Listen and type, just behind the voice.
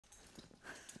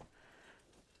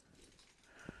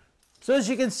So as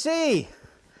you can see,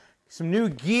 some new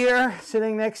gear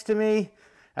sitting next to me.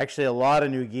 Actually, a lot of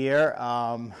new gear,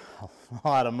 a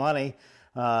lot of money.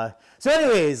 So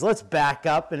anyways, let's back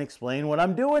up and explain what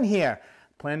I'm doing here.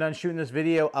 Planned on shooting this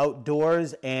video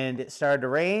outdoors and it started to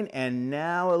rain, and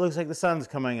now it looks like the sun's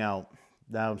coming out.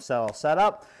 Now I'm all set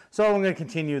up, so I'm going to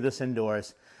continue this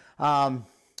indoors. On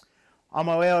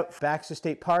my way out back to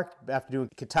State Park after doing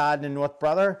Katahdin in North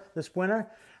Brother this winter,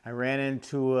 I ran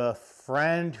into a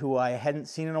friend who I hadn't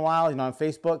seen in a while. He's on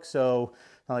Facebook, so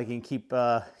it's not like you can keep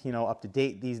up to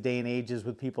date these day and ages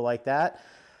with people like that.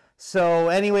 So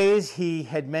anyways, he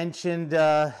had mentioned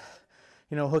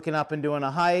hooking up and doing a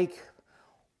hike.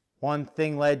 One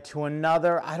thing led to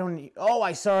another. I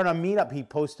saw it on Meetup. He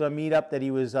posted a Meetup that he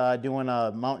was doing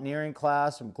a mountaineering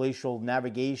class, some glacial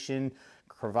navigation,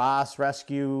 crevasse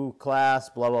rescue class,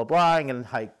 blah, blah, blah. I'm going to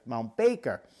hike Mount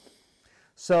Baker.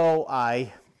 So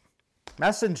I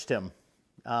messaged him,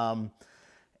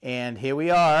 and here we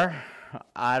are.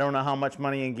 I don't know how much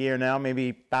money in gear now,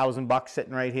 maybe $1,000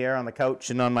 sitting right here on the couch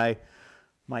and on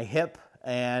my hip,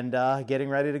 and getting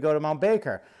ready to go to Mount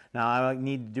Baker. Now I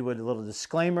need to do a little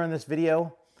disclaimer in this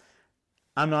video.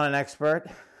 I'm not an expert,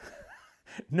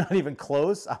 not even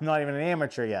close. I'm not even an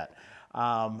amateur yet.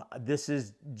 This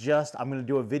is just, I'm going to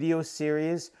do a video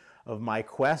series of my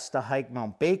quest to hike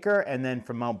Mount Baker, and then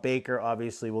from Mount Baker,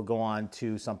 obviously, we'll go on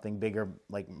to something bigger,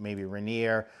 like maybe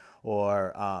Rainier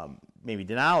or maybe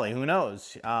Denali. Who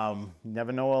knows?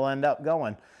 Never know where I'll end up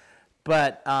going.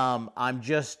 But I'm going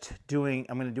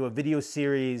to do a video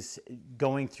series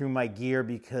going through my gear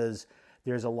because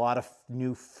there's a lot of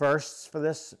new firsts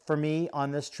for me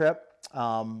on this trip.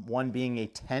 One being a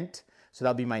tent. So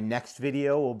that'll be my next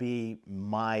video, will be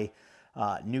my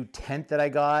new tent that I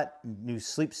got, new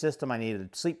sleep system. I needed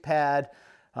a sleep pad,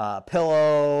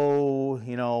 pillow,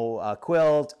 a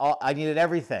quilt. I needed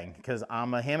everything because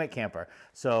I'm a hammock camper.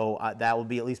 So that will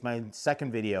be at least my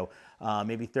second video.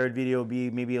 Maybe third video will be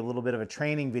maybe a little bit of a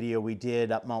training video we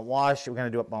did up Mount Washington. We're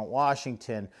going to do up Mount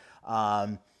Washington.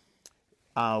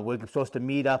 We're supposed to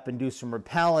meet up and do some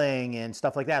rappelling and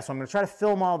stuff like that. So I'm going to try to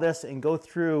film all this and go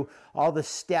through all the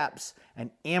steps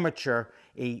an amateur,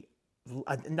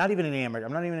 not even an amateur,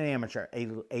 I'm not even an amateur,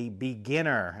 a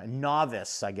beginner, a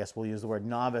novice, I guess we'll use the word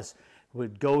novice,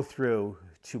 would go through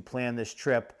to plan this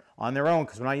trip on their own,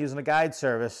 because we're not using a guide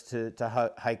service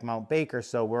to hike Mount Baker,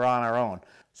 so we're on our own.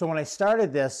 So when I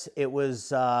started this, it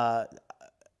was, I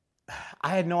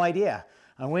had no idea.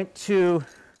 I went to,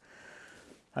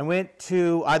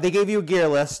 they gave you a gear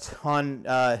list on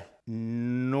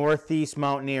Northeast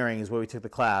Mountaineering is where we took the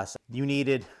class. You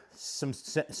needed some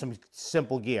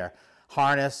simple gear.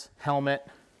 Harness, helmet,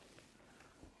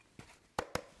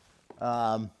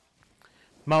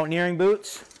 mountaineering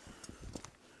boots.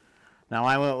 Now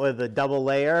I went with a double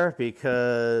layer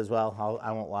because, well,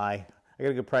 I won't lie. I got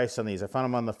a good price on these. I found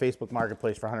them on the Facebook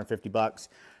Marketplace for $150.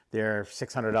 They're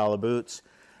 $600 boots.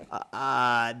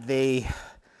 They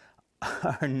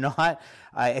are not,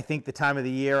 I think the time of the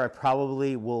year I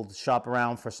probably will shop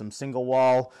around for some single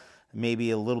wall,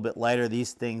 maybe a little bit lighter.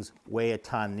 These things weigh a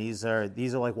ton. These are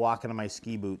like walking in my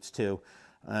ski boots too.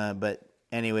 But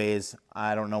anyways,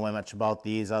 I don't know much about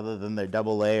these other than they're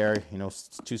double layer,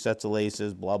 2 sets of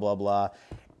laces, blah, blah, blah,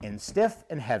 and stiff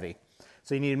and heavy.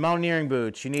 So you needed mountaineering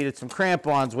boots. You needed some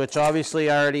crampons, which obviously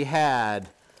I already had.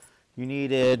 You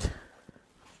needed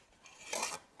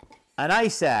an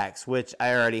ice axe, which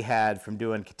I already had from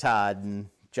doing Katahdin,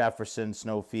 Jefferson,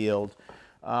 Snowfield.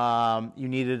 You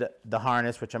needed the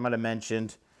harness, which I might have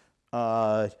mentioned.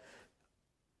 They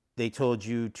told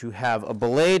you to have a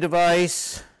belay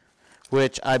device,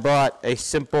 which I bought a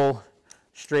simple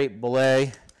straight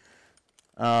belay,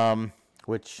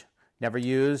 which never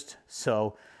used.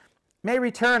 So may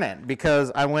return it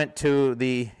because I went to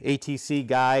the ATC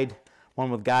guide,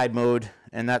 one with guide mode,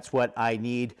 and that's what I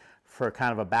need for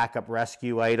kind of a backup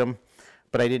rescue item.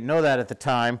 But I didn't know that at the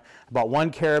time. I bought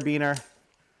one carabiner.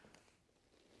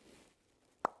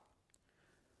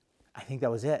 I think that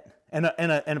was it. And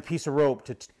a piece of rope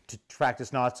to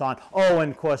practice knots on. Oh,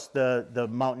 and of course the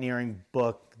mountaineering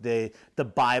book, the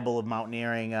Bible of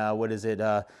mountaineering. What is it?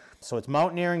 So it's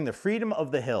Mountaineering: The Freedom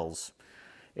of the Hills.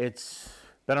 It's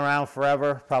been around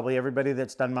forever. Probably everybody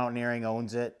that's done mountaineering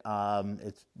owns it.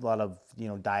 It's a lot of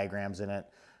diagrams in it,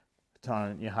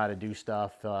 telling you how to do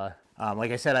stuff.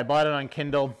 Like I said, I bought it on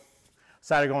Kindle.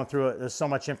 Started going through it. There's so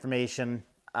much information.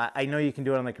 I know you can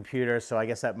do it on the computer, so I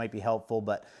guess that might be helpful,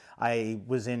 but I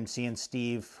was in seeing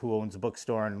Steve, who owns a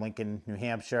bookstore in Lincoln, New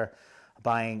Hampshire,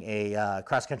 buying a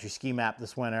cross-country ski map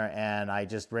this winter, and I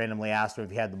just randomly asked him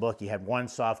if he had the book. He had one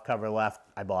soft cover left.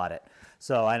 I bought it.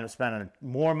 So I ended up spending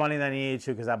more money than I needed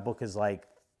to because that book is like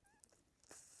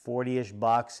 40-ish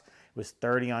bucks. It was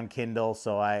 30 on Kindle,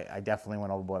 so I definitely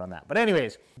went overboard on that. But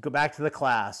anyways, go back to the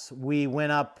class. We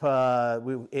went up,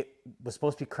 it was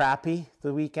supposed to be crappy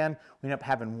the weekend. We ended up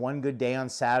having one good day on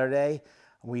Saturday.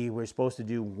 We were supposed to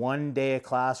do 1 day of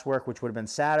class work, which would have been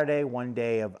Saturday, 1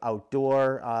 day of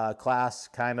outdoor class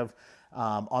kind of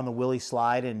on the Willie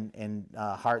Slide in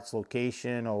Hart's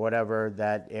location or whatever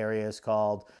that area is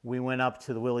called. We went up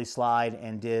to the Willie Slide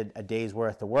and did a day's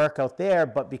worth of work out there,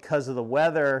 but because of the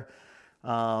weather,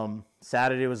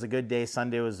 Saturday was a good day.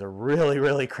 Sunday was a really,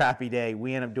 really crappy day.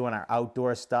 We ended up doing our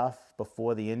outdoor stuff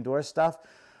before the indoor stuff.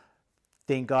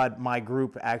 Thank God my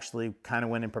group actually kind of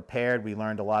went in prepared. We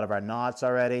learned a lot of our knots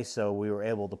already, so we were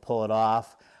able to pull it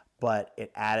off, but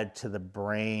it added to the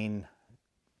brain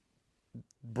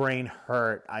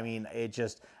hurt. I mean,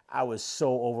 I was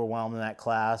so overwhelmed in that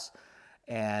class,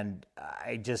 and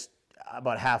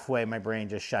about halfway, my brain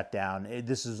just shut down.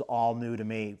 This is all new to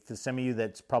me. For some of you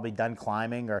that's probably done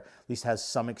climbing or at least has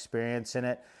some experience in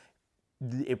it,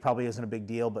 it probably isn't a big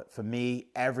deal. But for me,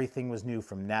 everything was new,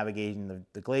 from navigating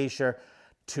the glacier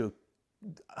to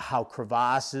how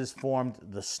crevasses formed,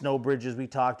 the snow bridges we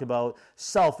talked about,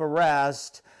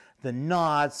 self-arrest, the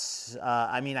knots.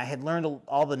 I mean, I had learned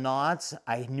all the knots.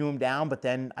 I knew them down, but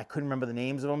then I couldn't remember the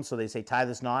names of them. So they say, tie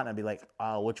this knot, and I'd be like,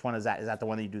 oh, which one is that? Is that the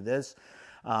one that you do this?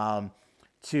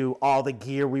 To all the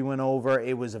gear we went over.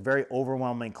 It was a very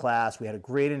overwhelming class. We had a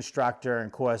great instructor, and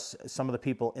of course, some of the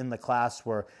people in the class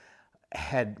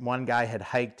one guy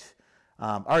had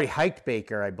already hiked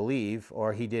Baker, I believe,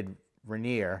 or he did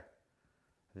Rainier.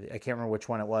 I can't remember which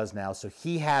one it was now. So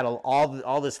he had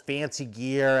all this fancy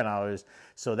gear, and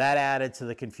so that added to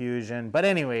the confusion. But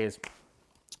anyways,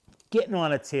 getting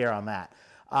on a tear on that.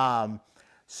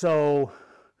 So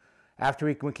after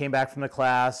we came back from the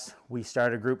class, we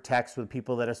started a group text with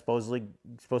people that are supposed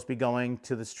to be going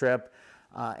to this trip,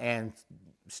 and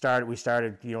we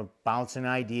started bouncing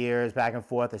ideas back and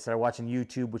forth. I started watching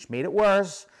YouTube, which made it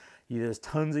worse. There's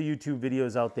tons of YouTube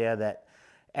videos out there that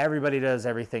everybody does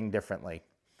everything differently.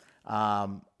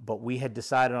 But we had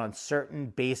decided on certain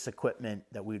base equipment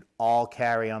that we'd all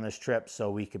carry on this trip so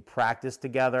we could practice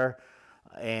together,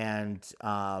 and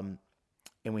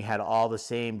we had all the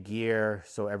same gear,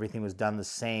 so everything was done the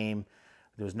same.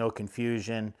 There was no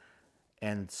confusion,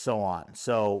 and so on.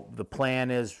 So the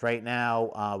plan is right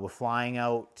now we're flying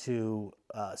out to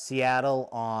Seattle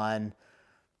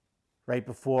right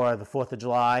before the 4th of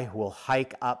July. We'll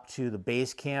hike up to the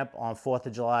base camp on 4th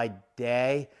of July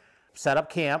day, set up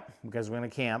camp because we're going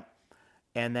to camp,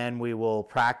 and then we will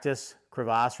practice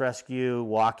crevasse rescue,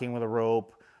 walking with a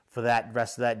rope for that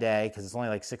rest of that day, because it's only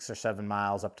like 6 or 7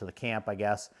 miles up to the camp, I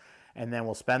guess. And then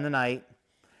we'll spend the night,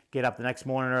 get up the next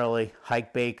morning early,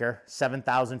 hike Baker,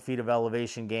 7,000 feet of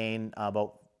elevation gain,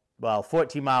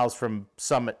 14 miles from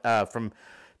summit, from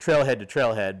trailhead to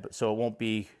trailhead, so it won't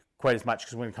be quite as much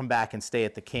because we're going to come back and stay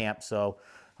at the camp. So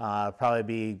probably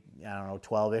be,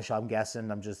 12-ish, I'm guessing.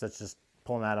 That's just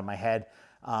pulling out of my head,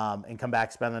 and come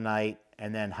back, spend the night,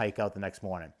 and then hike out the next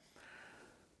morning.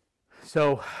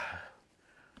 So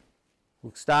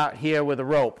we'll start here with a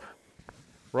rope.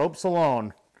 Ropes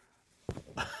alone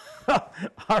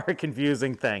are a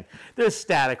confusing thing. There's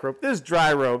static rope, there's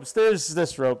dry ropes, there's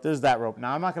this rope, there's that rope.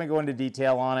 Now, I'm not going to go into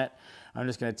detail on it. I'm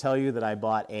just going to tell you that I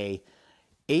bought a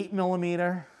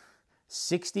 8mm,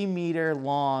 60-meter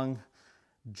long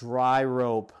dry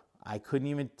rope. I couldn't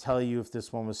even tell you if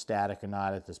this one was static or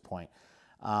not at this point.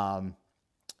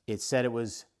 It said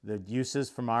the uses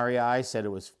from REI said it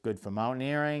was good for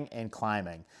mountaineering and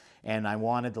climbing. And I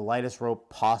wanted the lightest rope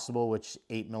possible, which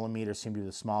 8mm seemed to be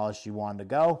the smallest you wanted to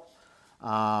go.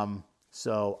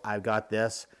 So I got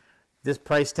this. This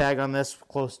price tag on this,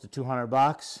 close to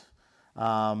 $200.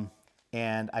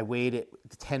 And I weighed it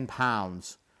 10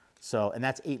 pounds. And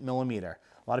that's 8mm. A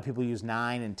lot of people use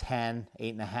 9 and 10,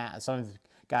 8.5. Some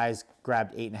guys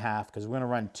grabbed 8.5 because we're going to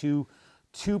run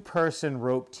two-person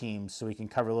rope teams so we can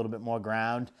cover a little bit more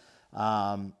ground.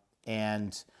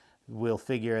 And we'll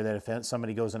figure that if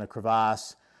somebody goes in a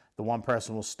crevasse, the one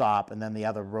person will stop, and then the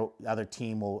other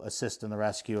team will assist in the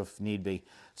rescue if need be.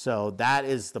 So that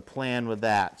is the plan with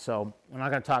that. So I'm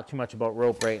not going to talk too much about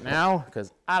rope right now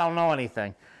because I don't know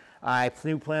anything. I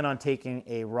do plan on taking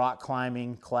a rock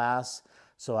climbing class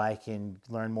so I can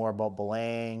learn more about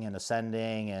belaying and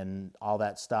ascending and all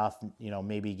that stuff,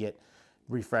 maybe get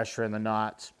refresher in the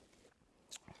knots.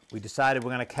 We decided we're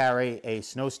going to carry a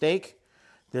snow stake.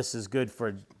 This is good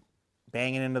for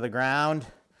banging into the ground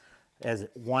as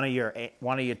one of your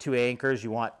 2 anchors. You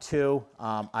want 2.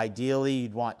 Ideally,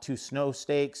 you'd want 2 snow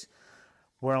stakes.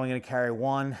 We're only going to carry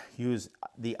 1. Use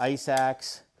the ice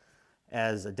axe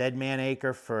as a dead man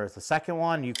anchor for the second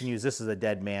one. You can use this as a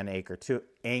dead man anchor too.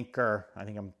 Anchor, I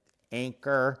think I'm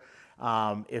anchor.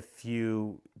 If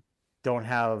you don't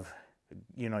have,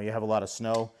 you have a lot of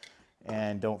snow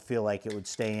and don't feel like it would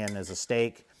stay in as a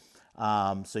stake.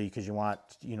 Because you want,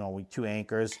 2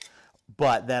 anchors.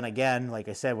 But then again, like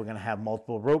I said, we're going to have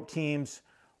multiple rope teams.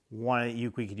 We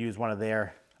could use one of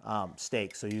their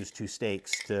stakes. So use 2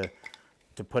 stakes to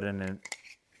put in an,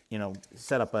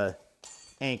 set up a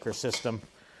anchor system.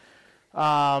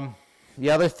 The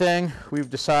other thing we've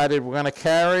decided we're going to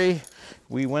carry,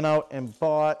 we went out and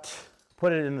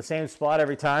put it in the same spot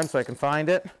every time so I can find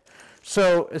it.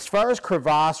 So as far as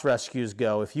crevasse rescues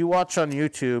go, if you watch on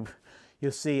YouTube,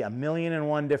 you'll see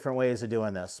 1,000,001 different ways of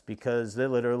doing this, because there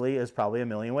literally is probably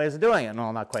 1,000,000 ways of doing it.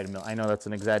 No, not quite 1,000,000. I know that's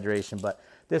an exaggeration, but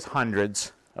there's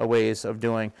hundreds of ways of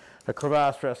doing a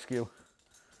crevasse rescue.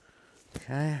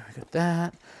 Okay, we got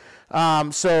that.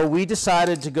 So we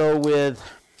decided to go with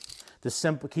the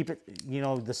simple, keep it,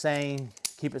 the saying,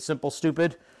 keep it simple,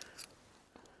 stupid,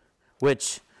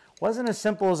 which wasn't as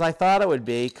simple as I thought it would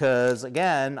be, because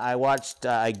again, I watched,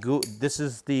 this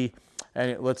is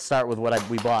and let's start with what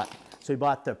we bought. So we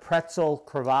bought the Petzl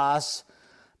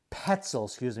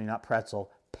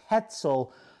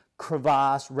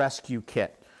Crevasse Rescue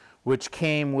Kit, which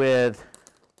came with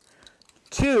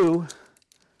 2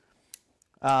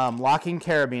 locking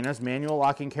carabiners, manual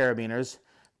locking carabiners.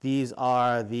 These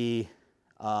are the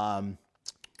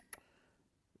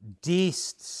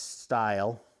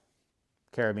D-style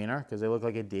carabiner, because they look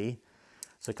like a D.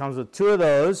 So it comes with 2 of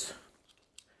those.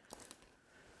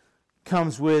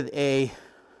 Comes with a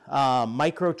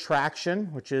micro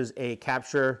traction, which is a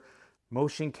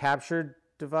motion capture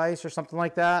device or something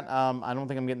like that. I don't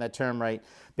think I'm getting that term right.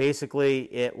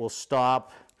 Basically, it will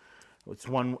stop. It's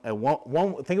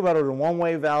think about it, a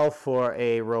one-way valve for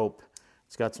a rope.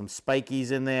 It's got some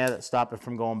spikies in there that stop it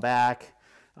from going back.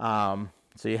 So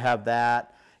you have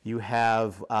that. You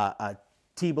have a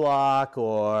T-block,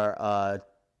 or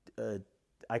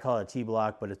I call it a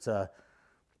T-block, but it's a,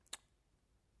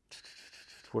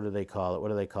 what do they call it?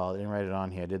 They didn't write it on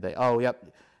here, did they? Oh, yep,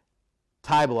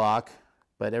 tie block,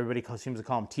 but everybody seems to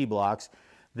call them T-blocks.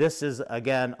 This is,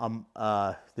 again,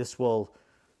 this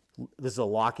is a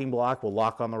locking block. We'll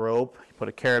lock on the rope. You put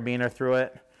a carabiner through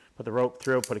it, put the rope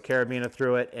through, put a carabiner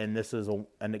through it, and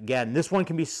and again, this one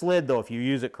can be slid though if you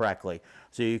use it correctly.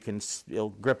 So it'll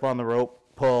grip on the rope,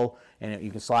 pull, and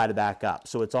you can slide it back up.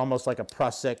 So it's almost like a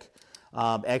Prusik.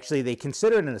 Actually, they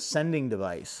consider it an ascending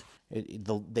device.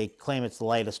 They claim it's the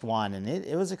lightest one, and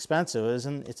it was expensive.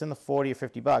 It's in the 40 or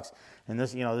 50 bucks. And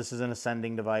this, this is an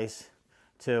ascending device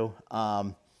too.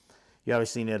 You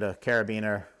obviously need a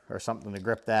carabiner or something to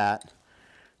grip that.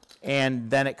 And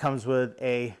then it comes with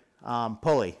a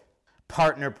pulley.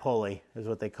 Partner pulley is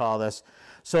what they call this.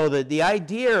 So the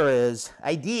idea, as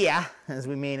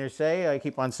we Mainers say, I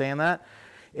keep on saying that,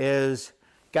 is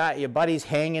got your buddies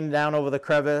hanging down over the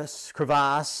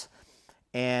crevasse,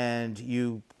 and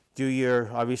you do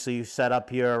obviously you set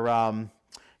up your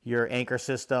anchor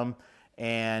system,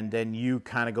 and then you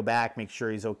kind of go back, make sure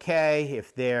he's okay.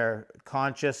 If they're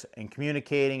conscious and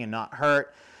communicating and not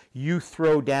hurt, you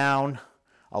throw down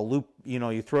a loop,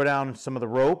 you throw down some of the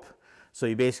rope. So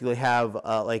you basically have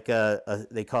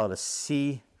they call it a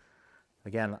C.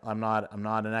 Again, I'm not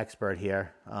an expert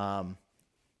here.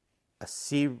 A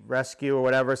C rescue or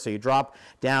whatever. So you drop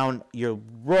down your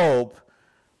rope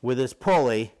with this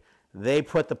pulley. They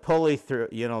put the pulley through,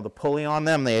 the pulley on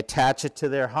them. They attach it to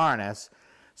their harness.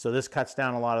 So this cuts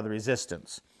down a lot of the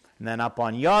resistance. And then up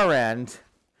on your end,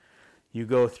 you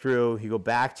go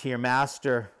back to your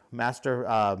master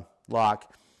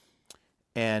lock,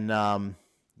 and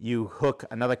you hook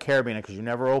another carabiner, because you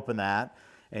never open that,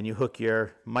 and you hook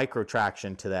your micro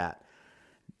traction to that.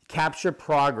 Capture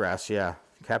progress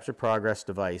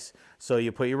device. So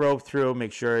you put your rope through,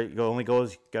 make sure it only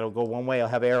goes, gotta go one way. I'll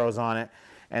have arrows on it,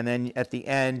 and then at the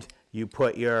end you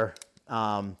put your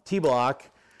T-block,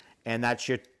 and that's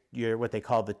your what they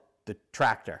call the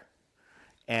tractor.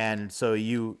 And so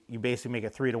you basically make a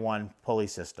 3-to-1 pulley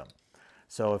system.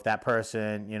 So if that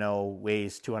person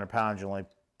weighs 200 pounds,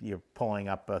 you're pulling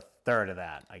up a third of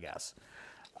that, I guess.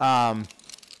 I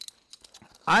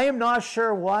am not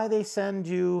sure why they send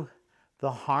you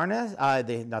the harness.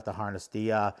 Not the harness.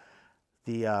 I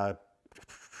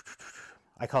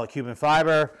call it Cuban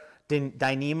fiber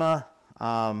Dyneema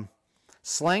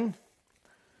sling.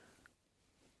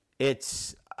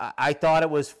 I thought it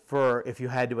was for if you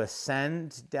had to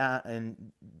ascend down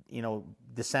and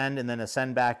descend and then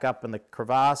ascend back up in the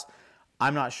crevasse.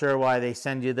 I'm not sure why they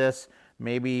send you this.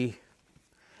 Maybe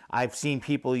I've seen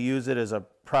people use it as a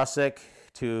Prusik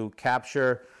to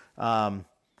capture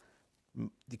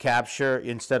the capture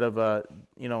instead of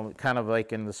you know, kind of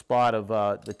like in the spot of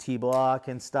the T-block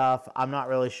and stuff. I'm not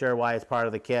really sure why it's part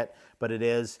of the kit, but it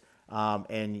is.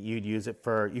 And you could use it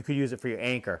for your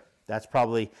anchor. That's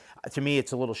probably, to me,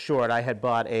 it's a little short. I had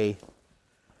bought a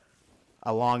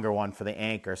longer one for the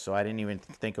anchor, so I didn't even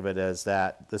think of it as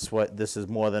that. This is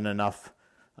more than enough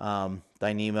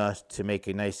Dyneema to make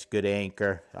a nice, good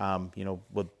anchor. You know,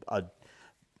 with a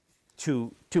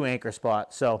two anchor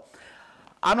spots. So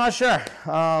I'm not sure.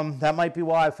 That might be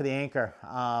why for the anchor.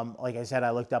 Like I said,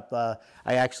 I looked up.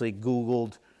 I actually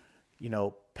Googled, you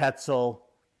know, Petzl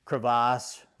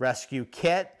Crevasse rescue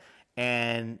kit,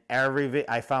 and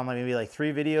I found like maybe like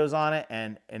 3 videos on it,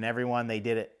 and everyone they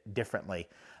did it differently.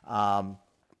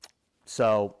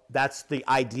 So that's the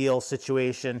ideal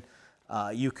situation.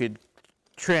 You could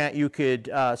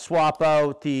swap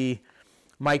out the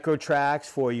micro tracks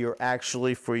for your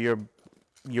ATC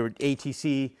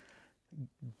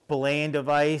belaying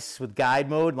device with guide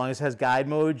mode. As long as it has guide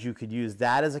mode, you could use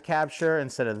that as a capture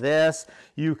instead of this.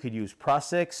 You could use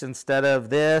Prusik instead of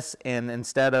this, and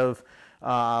instead of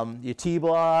your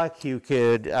T-block, you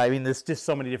could, I mean, there's just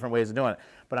so many different ways of doing it,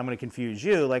 but I'm going to confuse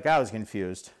you like I was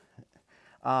confused.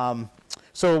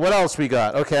 So what else we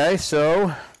got? Okay,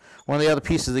 so one of the other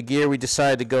pieces of gear we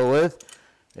decided to go with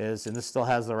is, and this still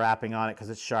has the wrapping on it because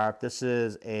it's sharp, this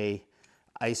is a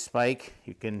ice spike.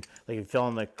 You can, like, you fill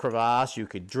in the crevasse, you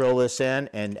could drill this in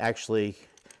and actually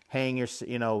hang your,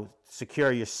 you know,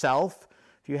 secure yourself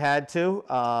if you had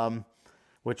to,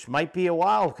 which might be a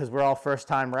while because we're all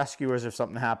first-time rescuers if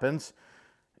something happens.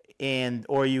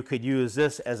 Or you could use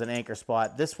this as an anchor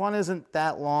spot. This one isn't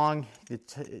that long.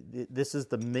 This is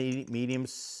the medium,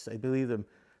 I believe the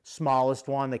smallest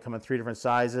one. They come in 3 different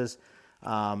sizes.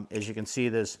 As you can see,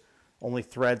 there's only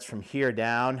threads from here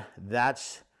down.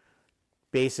 That's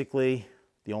basically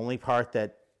the only part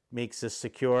that makes this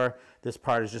secure. This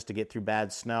part is just to get through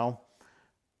bad snow.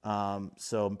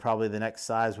 So probably the next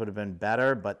size would have been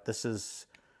better, but this is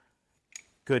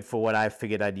good for what I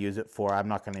figured I'd use it for. I'm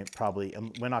not going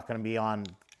to we're not going to be on,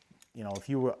 you know, if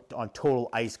you were on total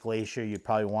ice glacier, you'd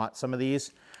probably want some of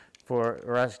these for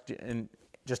rescue, and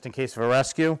just in case of a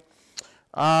rescue.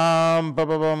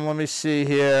 Let me see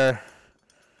here.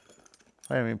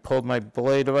 I haven't even pulled my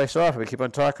belay device off. I keep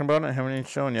on talking about it. I haven't even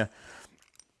shown you.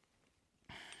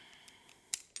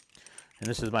 And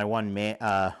this is my one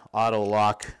auto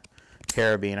lock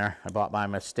carabiner I bought by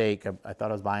mistake. I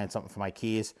thought I was buying something for my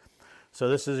keys. So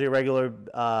this is your regular,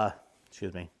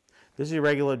 this is your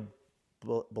regular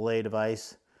belay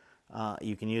device.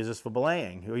 You can use this for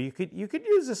belaying, or you could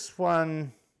use this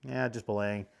one, yeah, just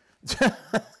belaying.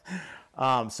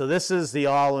 So this is the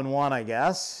all-in-one, I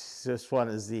guess. This one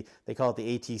is they call it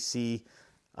the ATC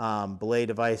belay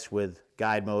device with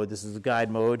guide mode. This is the guide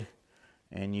mode,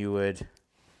 and you would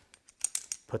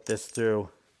put this through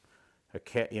a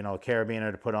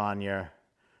carabiner to put on your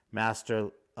master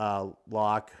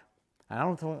lock. I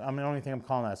don't think I'm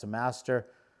calling that. It's a master.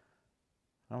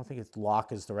 I don't think it's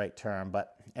lock is the right term,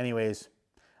 but anyways,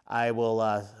 I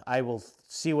will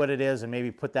see what it is and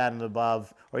maybe put that in the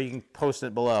above, or you can post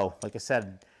it below. Like I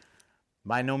said,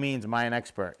 by no means am I an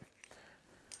expert.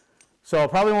 So I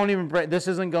probably won't even break. This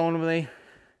isn't going with me.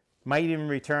 Might even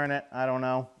return it. I don't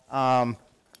know.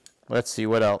 Let's see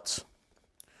what else.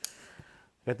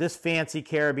 Got this fancy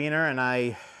carabiner, and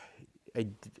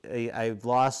I've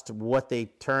lost what they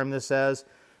term this as,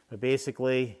 but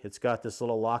basically it's got this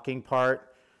little locking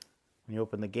part. When you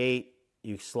open the gate,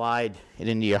 you slide it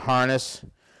into your harness,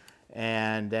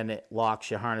 and then it locks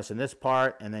your harness in this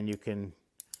part, and then you can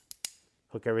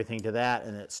hook everything to that,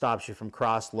 and it stops you from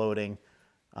cross-loading,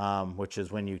 which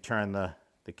is when you turn the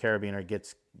carabiner,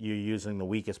 gets you using the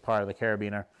weakest part of the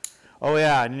carabiner. Oh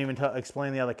yeah, I didn't even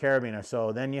explain the other carabiner.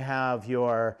 So then you have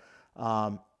your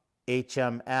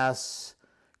HMS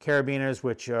carabiners,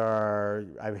 which are,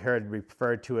 I've heard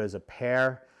referred to as a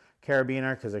pear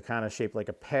carabiner because they're kind of shaped like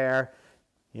a pear.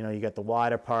 You know, you got the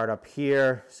wider part up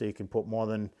here, so you can put more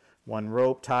than one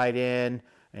rope tied in,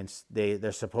 and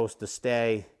they're supposed to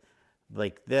stay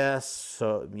like this,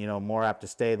 so, you know, more apt to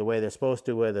stay the way they're supposed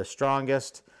to, where they're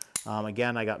strongest.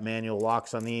 Again, I got manual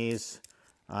locks on these.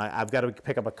 I've got to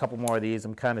pick up a couple more of these.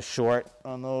 I'm kind of short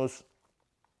on those.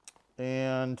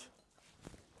 And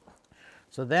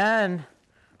so then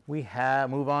we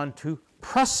move on to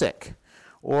Prusik,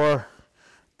 or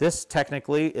this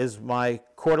technically is my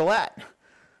cordelette.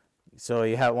 So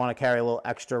you want to carry a little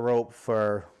extra rope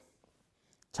for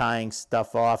tying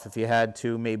stuff off if you had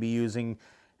to, maybe using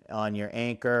on your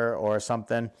anchor or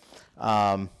something.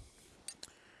 Then,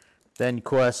 of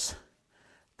course,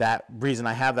 That reason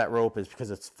I have that rope is because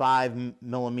it's 5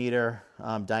 millimeter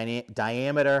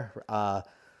diameter.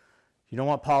 You don't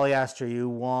want polyester, you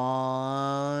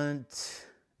want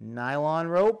nylon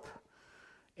rope.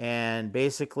 And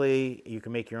basically, you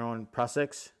can make your own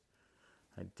Prusiks.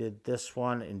 I did this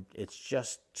one, and it's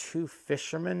just 2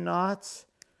 fisherman knots.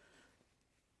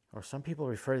 Or some people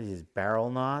refer to these as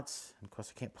barrel knots. Of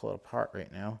course, I can't pull it apart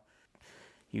right now.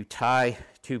 You tie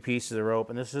 2 pieces of rope,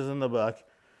 and this is in the book.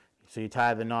 So you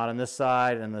tie the knot on this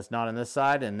side and this knot on this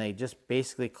side, and they just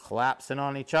basically collapse in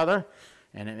on each other,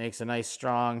 and it makes a nice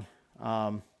strong,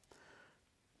 knot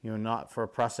for a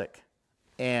Prusik.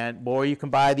 And or you can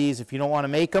buy these if you don't want to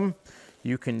make them.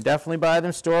 You can definitely buy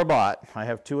them store-bought. I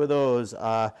have 2 of those.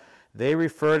 They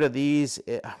refer to these,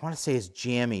 I want to say it's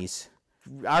jammies.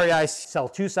 REI sell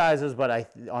 2 sizes,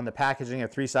 but on the packaging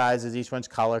have 3 sizes. Each one's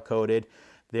color-coded.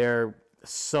 They're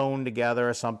sewn together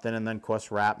or something, and then, of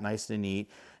course, wrapped nice and neat.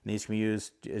 And these can be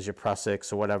used as your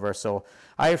Prusiks or whatever. So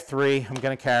I have 3 I'm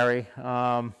going to carry.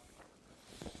 I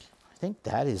think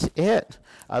that is it.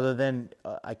 Other than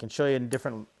I can show you a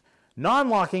different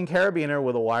non-locking carabiner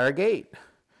with a wire gate.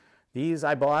 These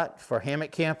I bought for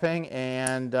hammock camping,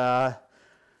 and what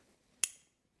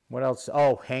else?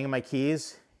 Oh, hanging my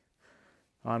keys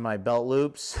on my belt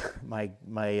loops, my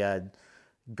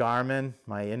Garmin,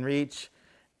 my InReach.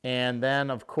 And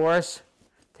then, of course,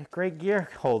 they're great gear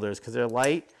holders because they're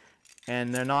light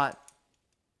and they're not,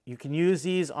 you can use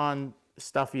these on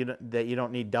stuff that you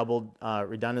don't need double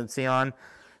redundancy on.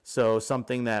 So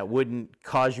something that wouldn't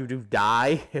cause you to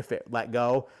die if it let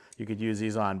go, you could use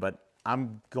these on. But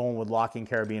I'm going with locking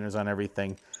carabiners on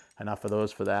everything. Enough of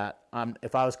those for that.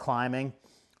 If I was climbing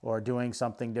or doing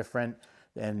something different,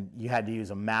 and you had to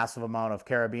use a massive amount of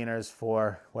carabiners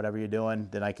for whatever you're doing,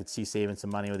 then I could see saving some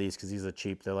money with these because these are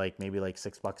cheap. They're like maybe like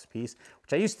 $6 a piece,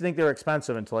 which I used to think they were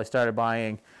expensive until I started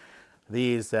buying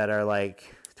these that are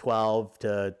like 12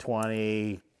 to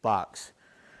 20 bucks.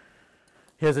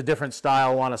 Here's a different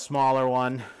style one, a smaller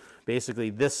one,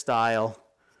 basically this style,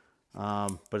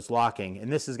 but it's locking.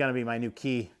 And this is going to be my new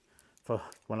key for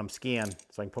when I'm skiing,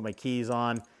 so I can put my keys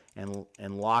on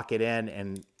and lock it in,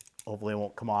 and hopefully it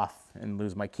won't come off and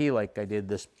lose my key like I did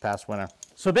this past winter.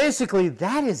 So basically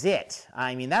that is it.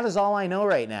 I mean, that is all I know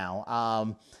right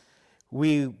now.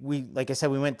 We like I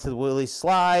said, we went to the Willie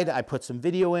slide. I put some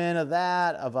video in of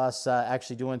that, of us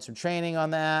actually doing some training on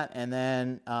that. And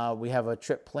then we have a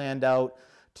trip planned out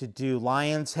to do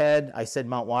Lion's Head. I said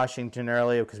Mount Washington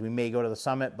earlier because we may go to the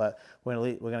summit, but we're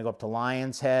gonna go up to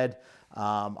Lion's Head.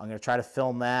 I'm gonna try to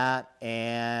film that,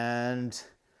 and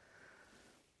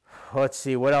let's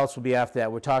see, what else will be after that?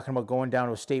 We're talking about going down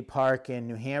to a state park in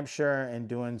New Hampshire and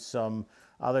doing some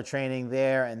other training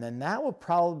there. And then that will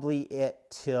probably it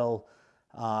till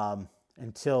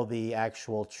until the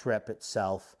actual trip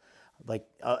itself, like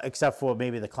except for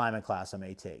maybe the climbing class I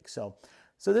may take. So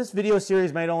this video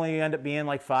series might only end up being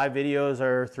like 5 videos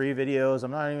or 3 videos.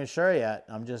 I'm not even sure yet.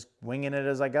 I'm just winging it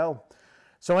as I go.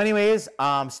 So anyways,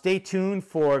 stay tuned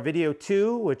for video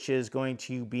 2, which is going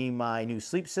to be my new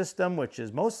sleep system, which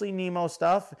is mostly Nemo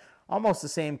stuff, almost the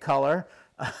same color.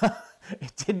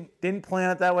 It didn't plan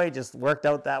it that way, just worked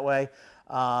out that way.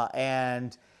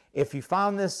 And if you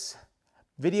found this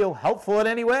video helpful in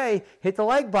any way, hit the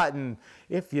like button.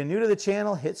 If you're new to the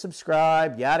channel, hit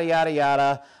subscribe, yada, yada,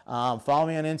 yada. Follow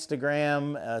me on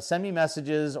Instagram, send me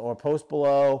messages or post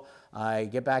below. I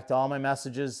get back to all my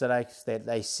messages that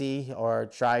I see or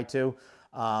try to.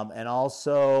 And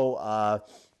also,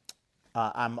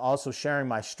 I'm also sharing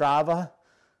my Strava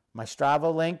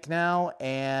link now,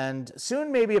 and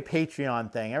soon maybe a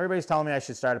Patreon thing. Everybody's telling me I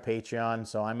should start a Patreon,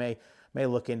 so I may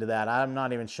look into that. I'm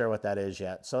not even sure what that is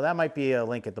yet. So that might be a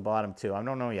link at the bottom too. I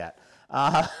don't know yet.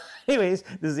 Anyways,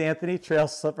 this is Anthony Trail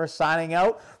Slipper signing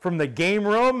out from the game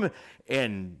room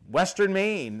in Western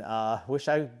Maine.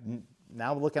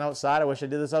 Now looking outside, I wish I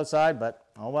did this outside, but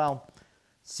oh well.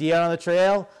 See you out on the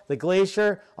trail, the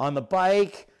glacier, on the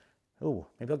bike. Ooh,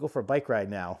 maybe I'll go for a bike ride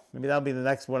now. Maybe that'll be the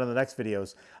next one of the next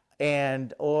videos.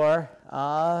 Or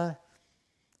on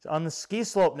the ski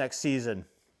slope next season.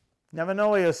 Never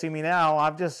know where you'll see me now.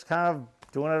 I'm just kind of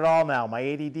doing it all now. My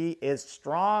ADD is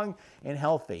strong and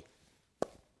healthy.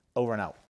 Over and out.